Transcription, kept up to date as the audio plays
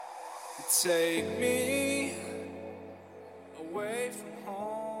Take me away from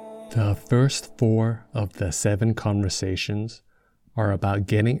home. The first 4 of the 7 conversations are about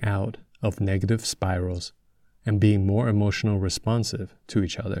getting out of negative spirals and being more emotional responsive to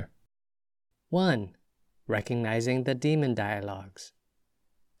each other. 1. Recognizing the demon dialogues.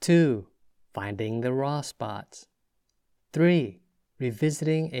 2. Finding the raw spots. 3.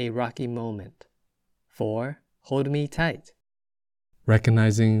 Revisiting a rocky moment. 4. Hold me tight.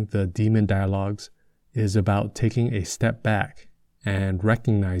 Recognizing the demon dialogues is about taking a step back and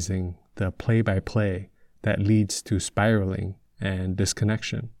recognizing the play-by-play that leads to spiraling and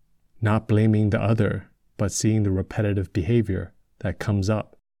disconnection. Not blaming the other, but seeing the repetitive behavior that comes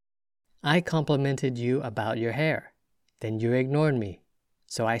up. I complimented you about your hair. Then you ignored me,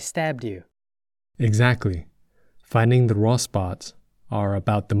 so I stabbed you. Exactly. Finding the raw spots are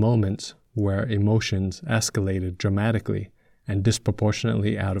about the moments where emotions escalated dramatically and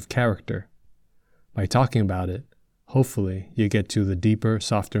disproportionately out of character. By talking about it, hopefully you get to the deeper,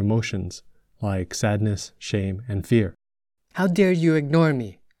 softer emotions like sadness, shame, and fear. How dare you ignore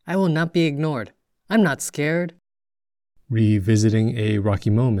me? I will not be ignored. I'm not scared. Revisiting a rocky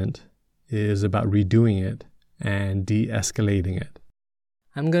moment is about redoing it and de-escalating it.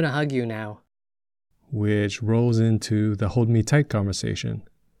 I'm gonna hug you now. Which rolls into the hold me tight conversation,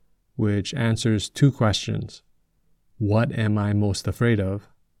 which answers 2 questions. What am I most afraid of?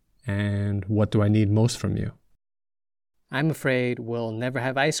 And what do I need most from you? I'm afraid we'll never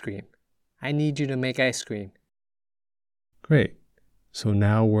have ice cream. I need you to make ice cream. Great. So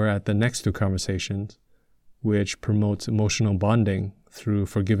now we're at the next 2 conversations, which promotes emotional bonding through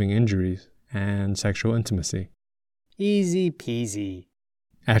forgiving injuries and sexual intimacy. Easy peasy.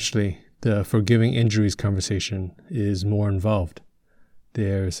 Actually, the forgiving injuries conversation is more involved.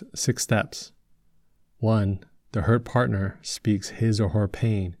 There's 6 steps. 1. The hurt partner speaks his or her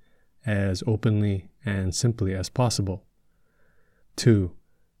pain as openly and simply as possible. 2.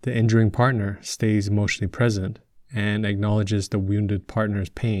 The injuring partner stays emotionally present and acknowledges the wounded partner's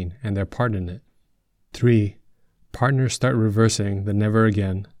pain and their part in it. 3. Partners start reversing the never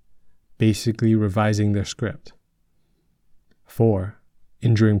again, basically revising their script. 4.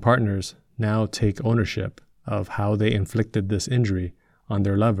 Injuring partners now take ownership of how they inflicted this injury on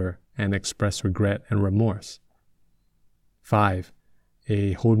their lover and express regret and remorse. 5.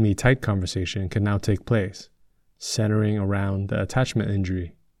 A hold me tight conversation can now take place, centering around the attachment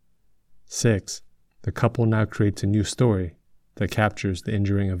injury. 6. The couple now creates a new story that captures the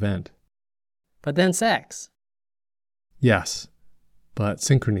injuring event. But then sex. Yes, but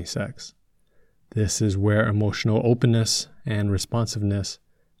synchrony sex. This is where emotional openness and responsiveness,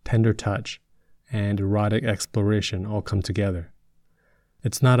 tender touch, and erotic exploration all come together.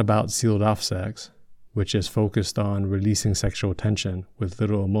 It's not about sealed off sex, which is focused on releasing sexual tension with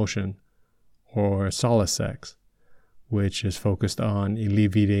little emotion, or solace sex, which is focused on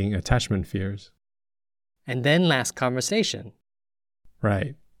alleviating attachment fears. And then last conversation.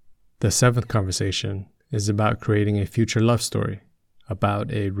 Right. The 7th conversation is about creating a future love story,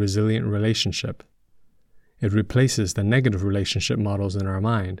 about a resilient relationship. It replaces the negative relationship models in our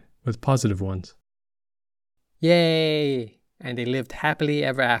mind with positive ones. Yay! And they lived happily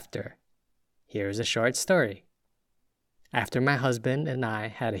ever after. Here's a short story. After my husband and I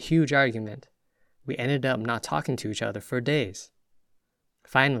had a huge argument, we ended up not talking to each other for days.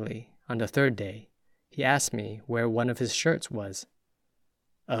 Finally, on the 3rd day, he asked me where one of his shirts was.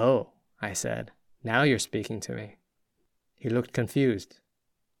 Oh, I said, now you're speaking to me. He looked confused.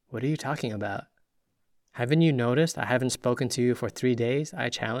 What are you talking about? Haven't you noticed I haven't spoken to you for 3 days? I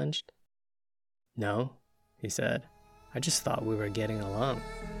challenged. No, he said. I just thought we were getting along.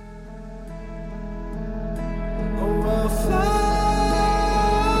 Oh, we'll fly.